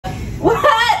What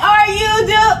are you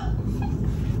doing?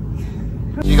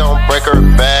 She gon' break her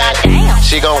back.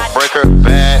 She gon' break her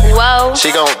back. Whoa.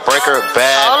 She gon' break her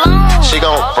back. Hold on. She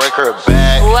gon' break her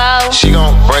back. Whoa. She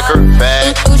gon' break her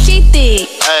back. Ooh, she thick.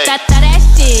 Hey. That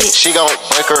shit. She gon'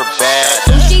 break her back.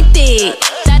 Ooh, she thick.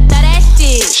 That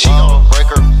shit. She gon' break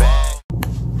her back.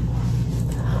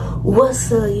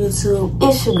 What's up, YouTube?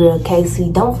 It's your girl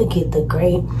KC. Don't forget the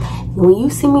grade. When you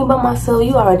see me by myself,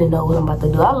 you already know what I'm about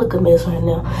to do. I look a mess right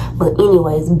now. But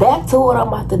anyways, back to what I'm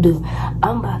about to do.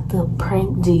 I'm about to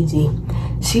prank Gigi.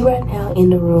 She right now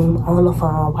in the room on the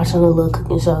phone watching the little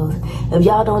cooking shows. If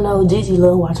y'all don't know, Gigi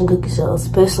love watching cooking shows,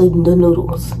 especially the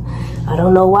noodles. I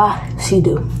don't know why, she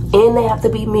do. And they have to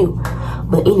be mute.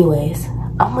 But anyways,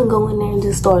 I'm gonna go in there and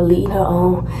just start leading her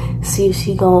on. See if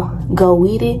she gonna go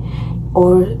with it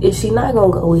or if she not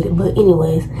gonna go with it. But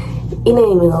anyways, it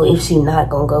ain't even know if she not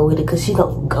gonna go with it, because she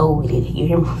gonna go with it, you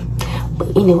hear me?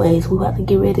 But anyways, we about to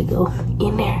get ready to go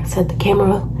in there, set the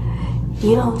camera up,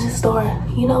 you know, just start,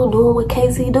 you know, doing what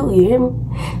KC do, you hear me?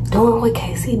 Doing what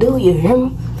KC do, you hear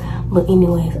me? But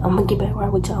anyways, I'm gonna get back right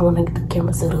with y'all when I get the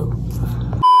camera set up.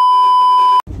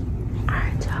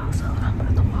 Alright y'all, so I'm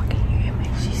about to walk in here and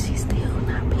make sure she's still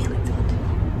not paying attention.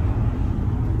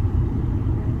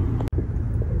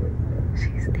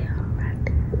 She's still right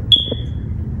there,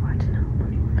 watching her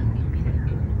fucking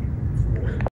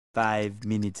video. 5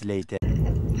 minutes later.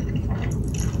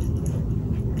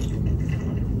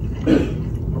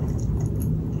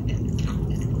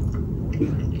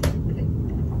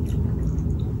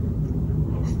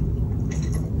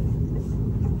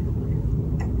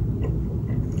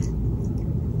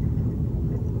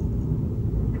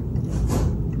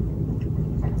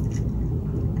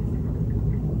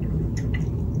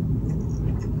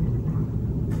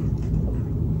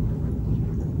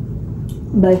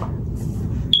 Babe.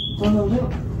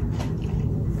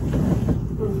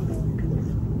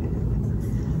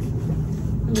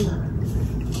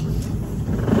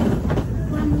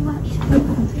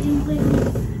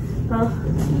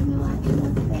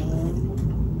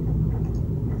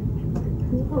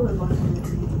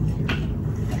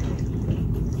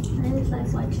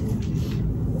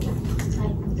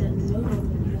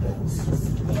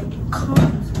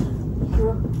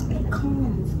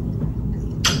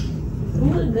 You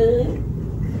look good.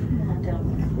 No, I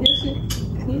don't. Yes,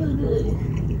 you look good.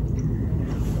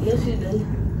 Yes, you do.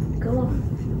 Come on.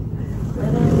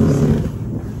 Let her see.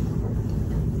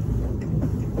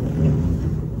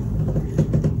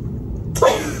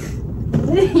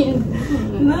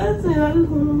 Nothing. I just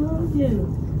want to love you.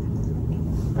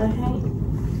 Okay?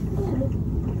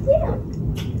 Yeah.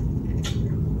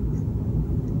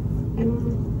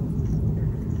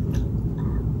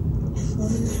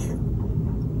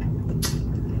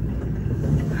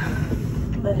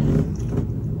 But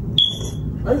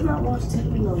let's not watch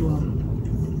TV no more.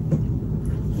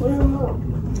 Where's the remote?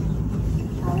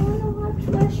 I want to watch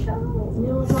my show. You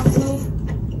want to talk to me?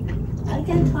 I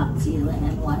can talk to you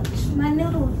and watch my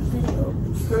noodle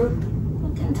videos. Huh? I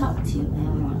can talk to you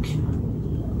and watch my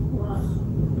video. Wow.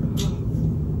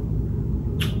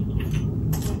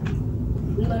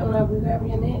 You like when I grab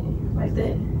your neck? Like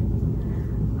that?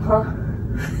 Huh?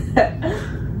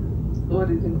 What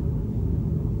did you do?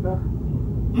 Huh?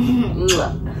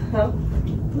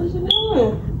 What you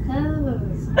doing? Cause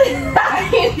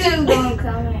you just gonna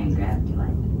come in and grab you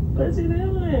like. What you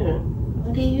doing?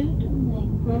 What are you doing?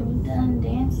 Hmm? You done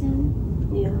dancing?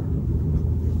 Yeah.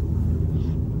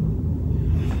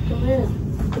 Come here.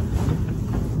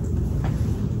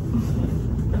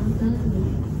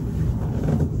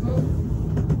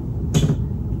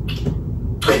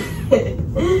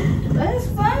 That's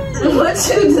fun. What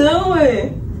you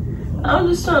doing? I'm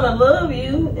just trying to love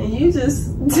you, and you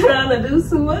just trying to do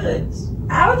too much.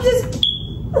 I was just.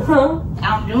 Huh?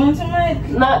 I'm doing too much.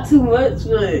 Not too much,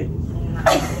 but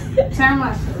Turn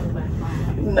my shirt back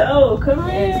on. no, come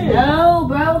here. No,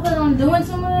 bro, because I'm doing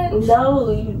too much. No,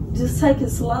 you just take it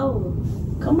slow.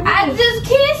 Come on. I just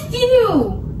kissed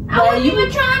you. I But wasn't you-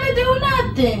 even trying to do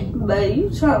nothing. Babe, you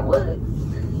try what?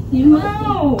 You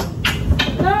No.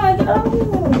 No, I don't.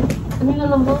 You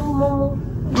gonna move, mama?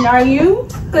 Are you?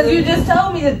 Because you just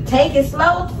told me to take it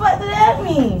slow. What the fuck does that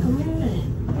mean? Come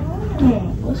here.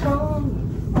 What's wrong?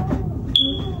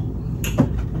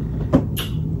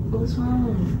 What's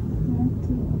wrong?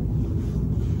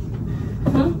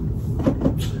 Huh?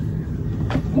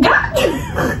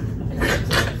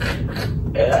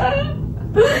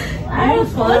 You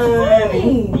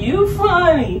funny. You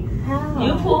funny. How?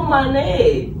 You pull my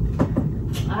neck.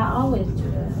 I always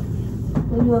do that.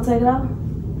 You gonna take it off?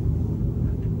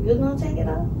 You gonna take it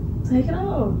off? Take it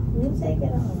off. You take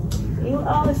it off. You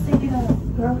always take it off,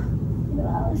 girl.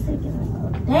 it's taking a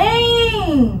while.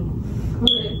 Dang!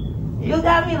 What? You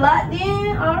got me locked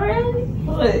in already?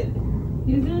 What?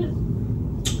 You good?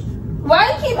 Why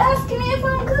you keep asking me if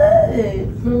I'm good?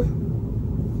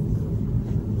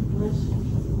 What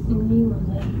you mean by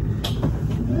that?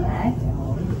 You acting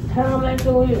weird. How I'm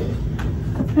acting weird?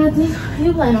 Nothing.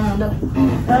 You playing on though.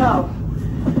 How?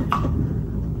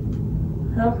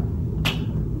 Huh?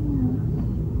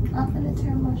 I'm finna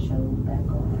turn my show back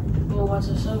on. You wanna watch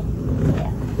the show?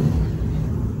 Yeah.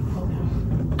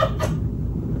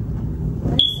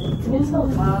 It's so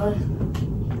fine.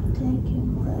 Thank you,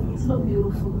 It's so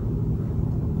beautiful.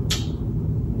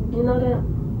 You know that?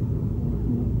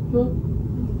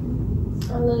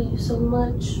 I love you so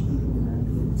much.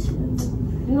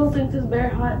 You don't think this bear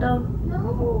hot though? No.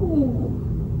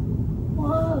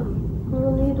 Why? I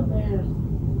don't need a bear.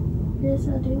 Yes,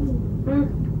 I do.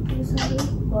 Yes, I do.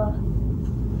 Why?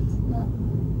 No.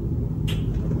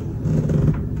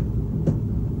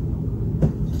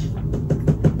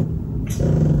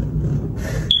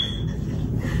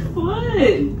 What?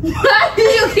 Why do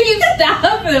you keep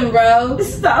stopping, bro?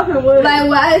 Stopping what? Like,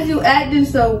 why is you acting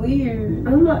so weird?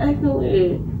 I'm not acting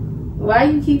weird. Why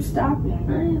you keep stopping?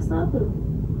 I ain't stopping.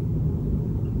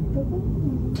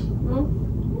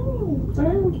 I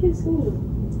ain't kissing you.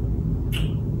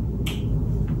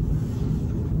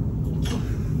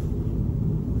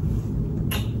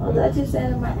 I thought you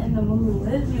said I'm not in the mood.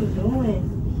 What is you doing?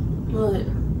 What?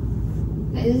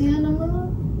 Is he in the mood?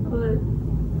 What?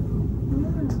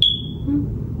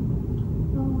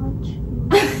 Don't watch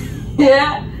you.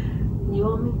 Yeah. You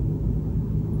want me?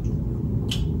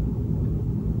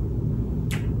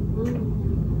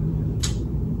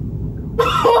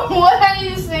 What are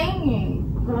you singing?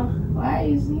 Huh? Why are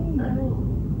you singing? I don't.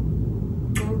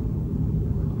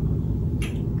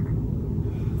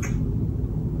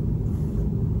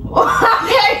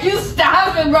 Why are you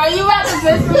stopping, bro? You about to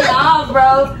piss me off,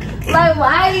 bro. Like,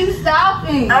 why are you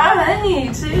stopping? I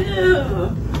ain't too.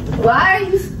 Why are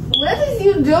you? What is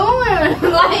you doing?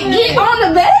 Like, get on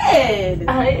the bed. I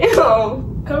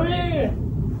am. Come here.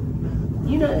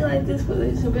 You know you like this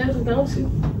position better, don't you?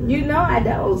 You know I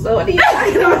don't. So what are you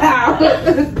talking about?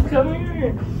 Come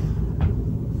here.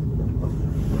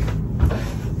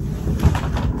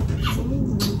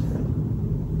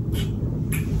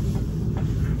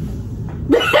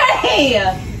 Hey,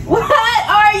 what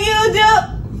are you doing?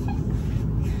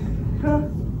 Huh?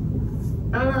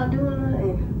 I'm not doing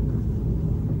nothing.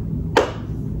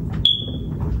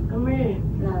 Come here.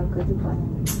 No, because you're playing.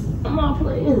 I'm not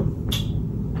playing.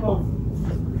 Come on.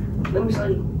 Let me show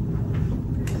you.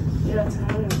 You got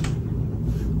time.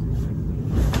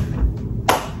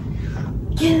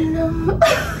 Get in them.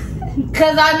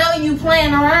 Because I know you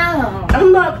playing around.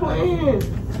 I'm not playing.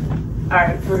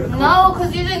 Alright, for real. No,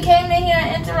 because you just came in here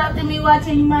and interrupted me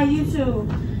watching my YouTube.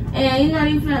 And you're not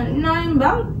even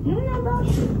about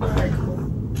it. Alright, cool.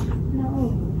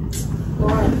 No.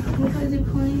 Why? Because you're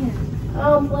playing.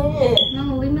 I'm playing. No,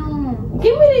 leave me alone.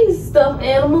 Give me these stuffed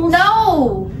animals.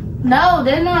 No. No,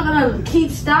 they're not going to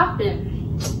keep stopping.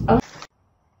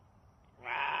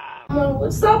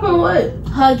 Stopping what?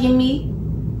 Hugging me.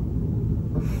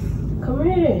 Come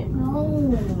here. No.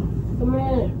 Come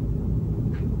here.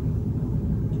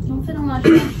 I'm finna watch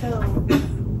my show.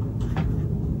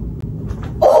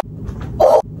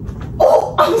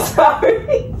 I'm sorry.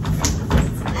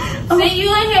 See, you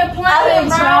in here I playing, didn't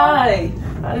bro. try.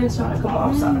 I didn't try. Come on,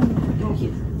 I'm sorry. Give me a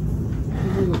kiss.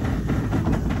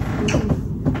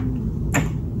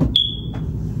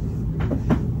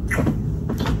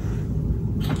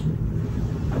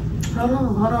 Hold on.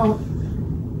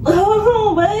 Hold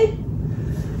on, babe.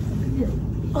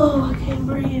 Oh, I can't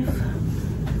breathe.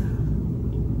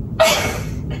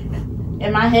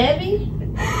 Am I heavy?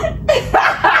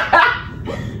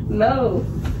 No.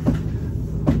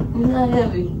 You're not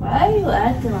heavy. Why are you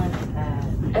acting like that?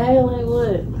 Acting like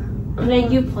what? Like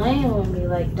you playing with me.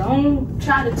 Like, don't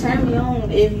try to turn me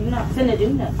on if you're not finna do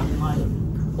nothing. Like,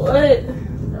 What?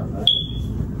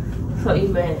 So you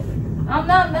mad? I'm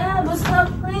not mad, but stop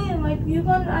playing. Like, you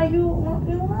want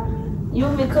me? You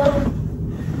want me to cuddle?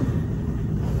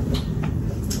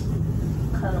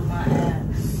 Cuddle my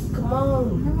ass. Come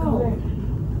on. No. Come here.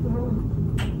 Come on.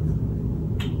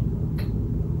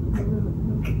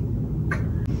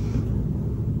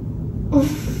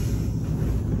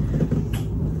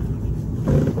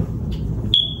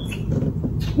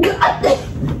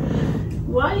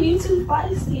 Why are you too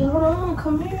feisty? Hold on,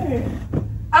 come here.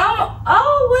 I'm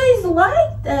always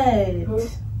like that. Hmm?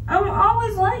 I'm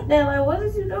always like that. Like, what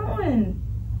is you doing?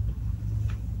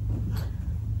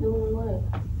 Doing what?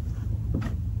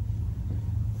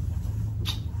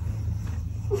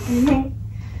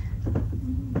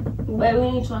 Baby,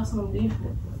 we need to try something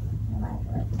different. Like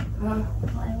what? Huh?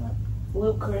 Like what?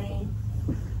 Whipped cream.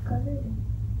 Go ahead.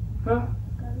 Huh?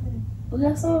 Go ahead. We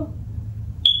got some?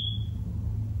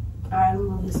 Alright, I'm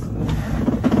gonna get some.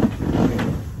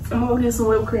 I'm gonna get some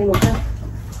whipped cream, okay?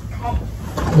 Okay.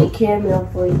 I need caramel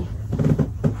for you.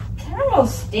 Caramel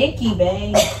sticky,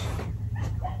 babe.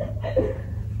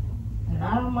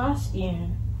 Not on my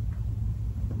skin.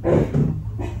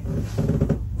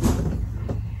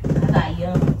 I got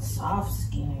young, soft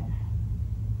skin.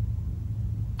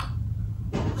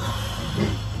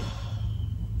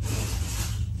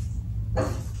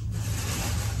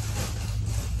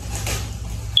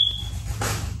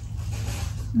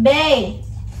 Babe,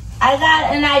 I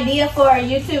got an idea for a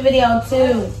YouTube video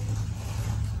too.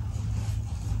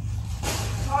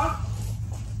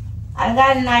 I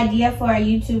got an idea for a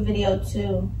YouTube video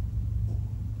too.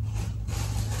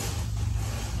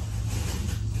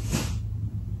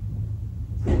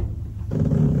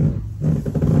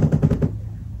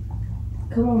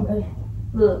 Come on, baby.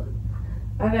 Look,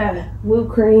 I got whipped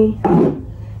cream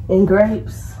and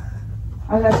grapes.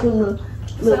 I got two little.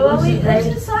 So what we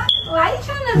just talking? Why you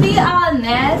trying to be all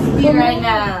nasty right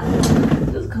now?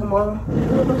 Just come on.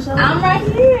 I'm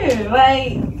right here.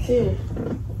 Like, Here,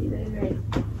 eat that grape.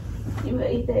 You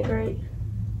better eat that grape.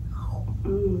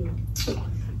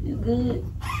 You good?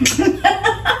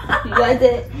 You like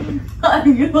that?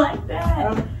 you like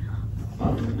that?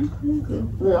 You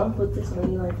good. Look, I'm gonna put this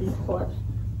on you like this. Watch.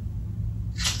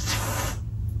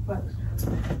 Watch.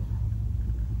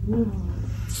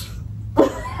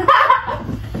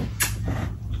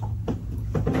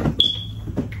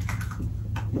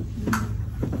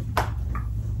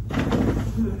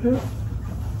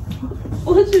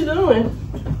 What you doing?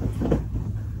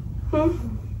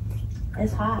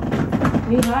 It's hot.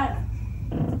 You hot?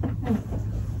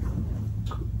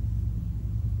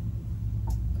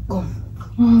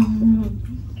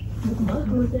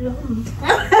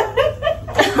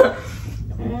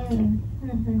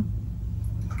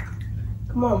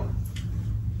 Come on.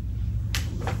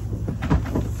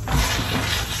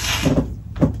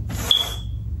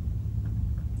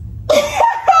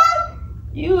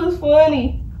 You was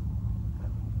funny.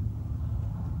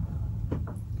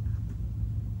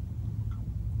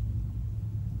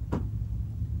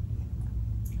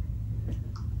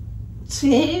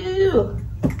 Chill.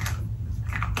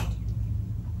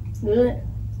 Good.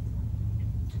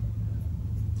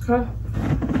 Huh?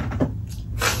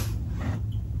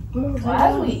 Come on,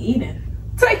 Why is we eating?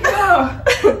 take it off.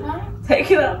 Huh?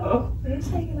 Take it off. You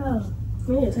take it off.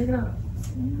 Yeah, take it off.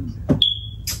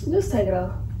 Just take it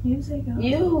off. You take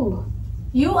it off.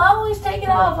 You always take it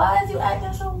off. Why is you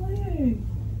acting so weird?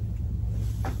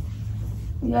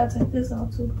 You gotta take this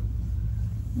off too.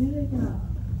 You take it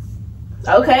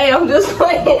off. Okay, I'm just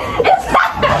playing.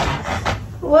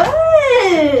 What?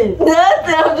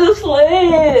 Nothing, I'm just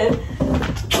playing.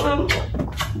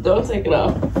 Don't take it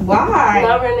off. Why?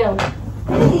 Not right now.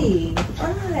 Hey,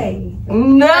 why?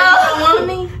 No. You don't want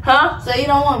me? Huh? So you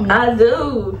don't want me? I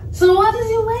do. So what is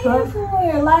you waiting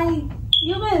for? Like,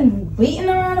 you been beating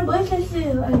around the bush and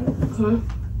shit. Like, Hmm?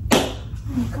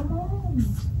 come on.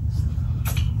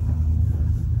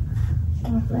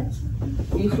 Wanna flex?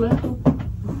 You flexible?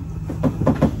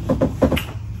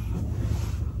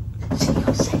 Shake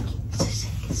it, shake it,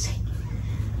 shake it, shake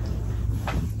it.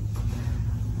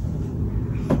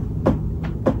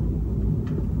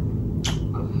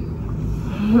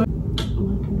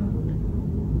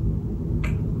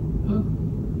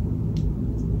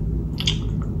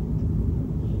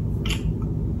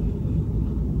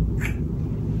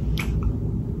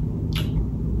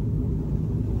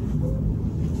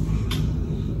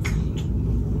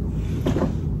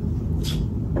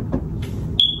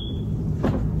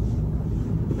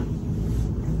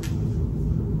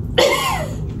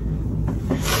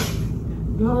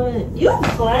 You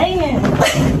playing.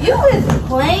 You is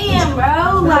playing,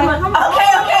 bro. Like, come on.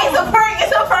 Okay, it's a prank.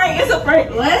 It's a prank. It's a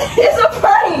prank. What? It's a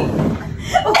prank.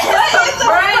 It's a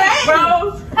prank, bro.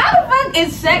 How the fuck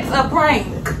is sex a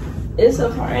prank? It's a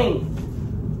prank.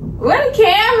 Where the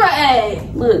camera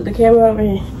at? Look, the camera over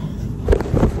here.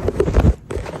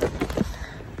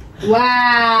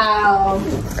 Wow.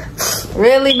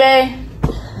 Really, babe?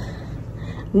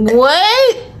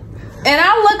 What? And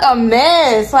I look a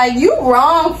mess. Like, you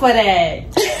wrong for that.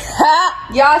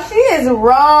 Y'all, she is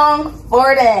wrong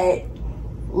for that.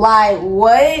 Like,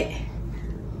 what?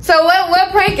 So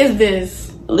what prank is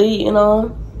this? Leading on.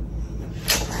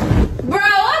 Bro,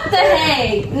 what the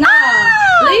heck?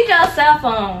 Nah. Leave your cell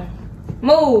phone.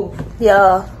 Move.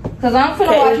 Yeah. Cause I'm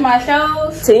finna watch my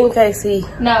shows. Team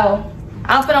KC. No.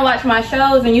 I'm finna watch my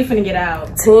shows and you finna get out.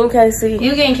 Team KC.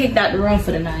 You getting kicked out the room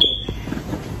for the night.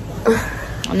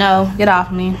 No, get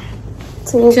off me.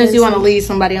 Team Since KC. you want to leave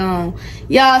somebody on.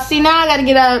 Y'all, see, now I gotta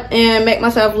get up and make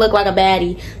myself look like a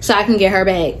baddie so I can get her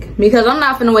back. Because I'm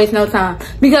not finna waste no time.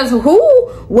 Because who?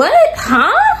 What?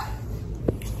 Huh?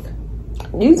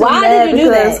 You just Why mad did you do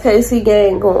because that? KC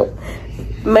gang going,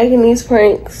 making these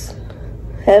pranks,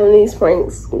 having these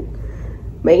pranks,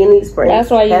 making these pranks. That's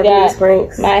why you having got these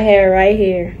pranks. my hair right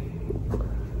here.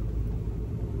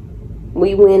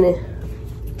 We winning.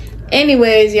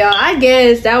 Anyways, y'all, I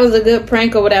guess that was a good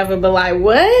prank or whatever, but like,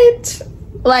 what?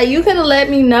 Like, you could have let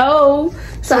me know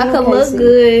so I could look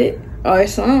good or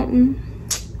something.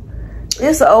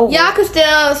 It's over. Y'all could still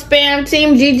spam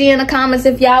Team GG in the comments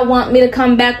if y'all want me to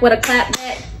come back with a clap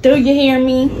back. Do you hear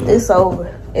me? It's over.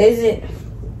 Is it?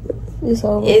 It's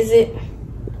over. Is it?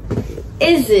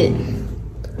 Is it?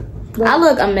 I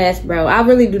look a mess, bro. I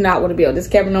really do not want to be on this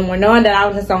camera no more, knowing that I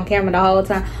was just on camera the whole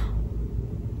time.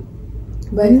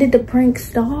 When did the prank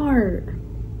start?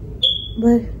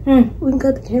 But we can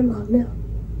cut the camera off now.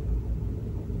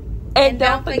 And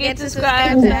don't forget to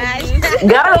subscribe to us.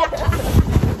 Got it.